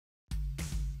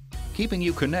keeping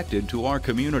you connected to our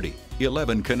community.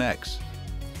 11 Connects.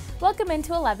 Welcome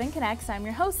into 11 Connects. I'm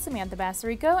your host, Samantha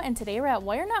Bassarico, and today we're at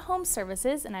WireNet Home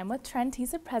Services, and I'm with Trent.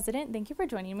 He's the president. Thank you for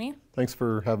joining me. Thanks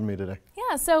for having me today.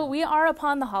 Yeah, so we are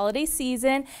upon the holiday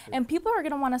season, and people are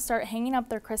going to want to start hanging up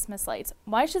their Christmas lights.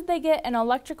 Why should they get an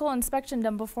electrical inspection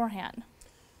done beforehand?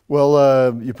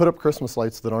 Well, you put up Christmas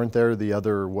lights that aren't there the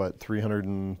other,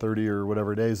 330 or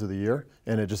whatever days of the year,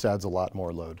 and it just adds a lot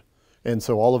more load. And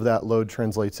so all of that load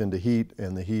translates into heat,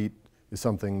 and the heat is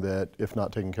something that, if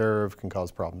not taken care of, can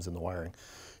cause problems in the wiring.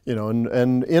 You know,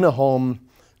 and in a home,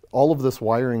 all of this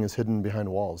wiring is hidden behind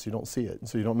walls. You don't see it,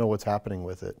 so you don't know what's happening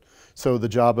with it. So the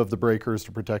job of the breaker is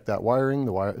to protect that wiring.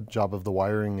 The job of the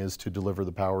wiring is to deliver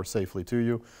the power safely to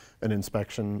you. An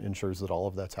inspection ensures that all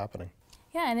of that's happening.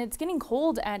 Yeah, and it's getting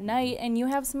cold at night, and you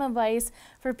have some advice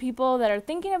for people that are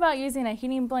thinking about using a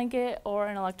heating blanket or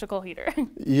an electrical heater.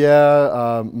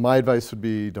 Yeah, my advice would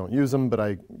be don't use them, but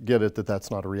I get it that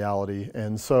that's not a reality.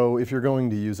 And so if you're going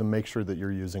to use them, make sure that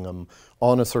you're using them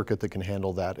on a circuit that can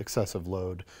handle that excessive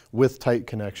load, with tight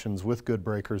connections, with good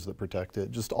breakers that protect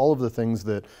it, just all of the things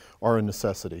that are a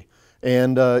necessity.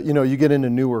 And you know, you get into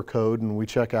newer code, and we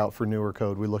check out for newer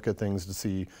code. We look at things to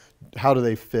see how do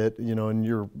they fit. You know, and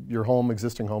your home,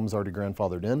 existing home, is already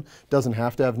grandfathered in. Doesn't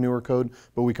have to have newer code,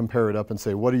 but we compare it up and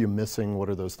say, what are you missing? What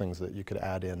are those things that you could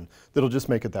add in that'll just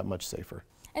make it that much safer?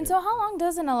 And so, how long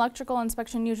does an electrical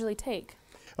inspection usually take?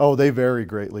 Oh, they vary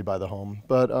greatly by the home,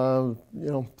 but you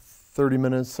know, 30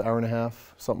 minutes, hour and a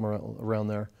half, something around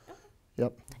there.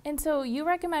 Yep. And so, you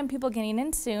recommend people getting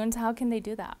in soon. So how can they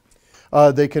do that?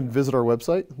 They can visit our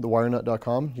website,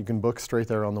 thewirenet.com. You can book straight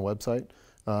there on the website.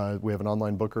 We have an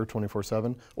online booker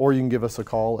 24/7, or you can give us a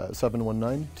call at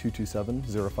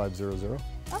 719-227-0500.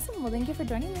 Awesome. Well, thank you for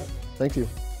joining me. Thank you.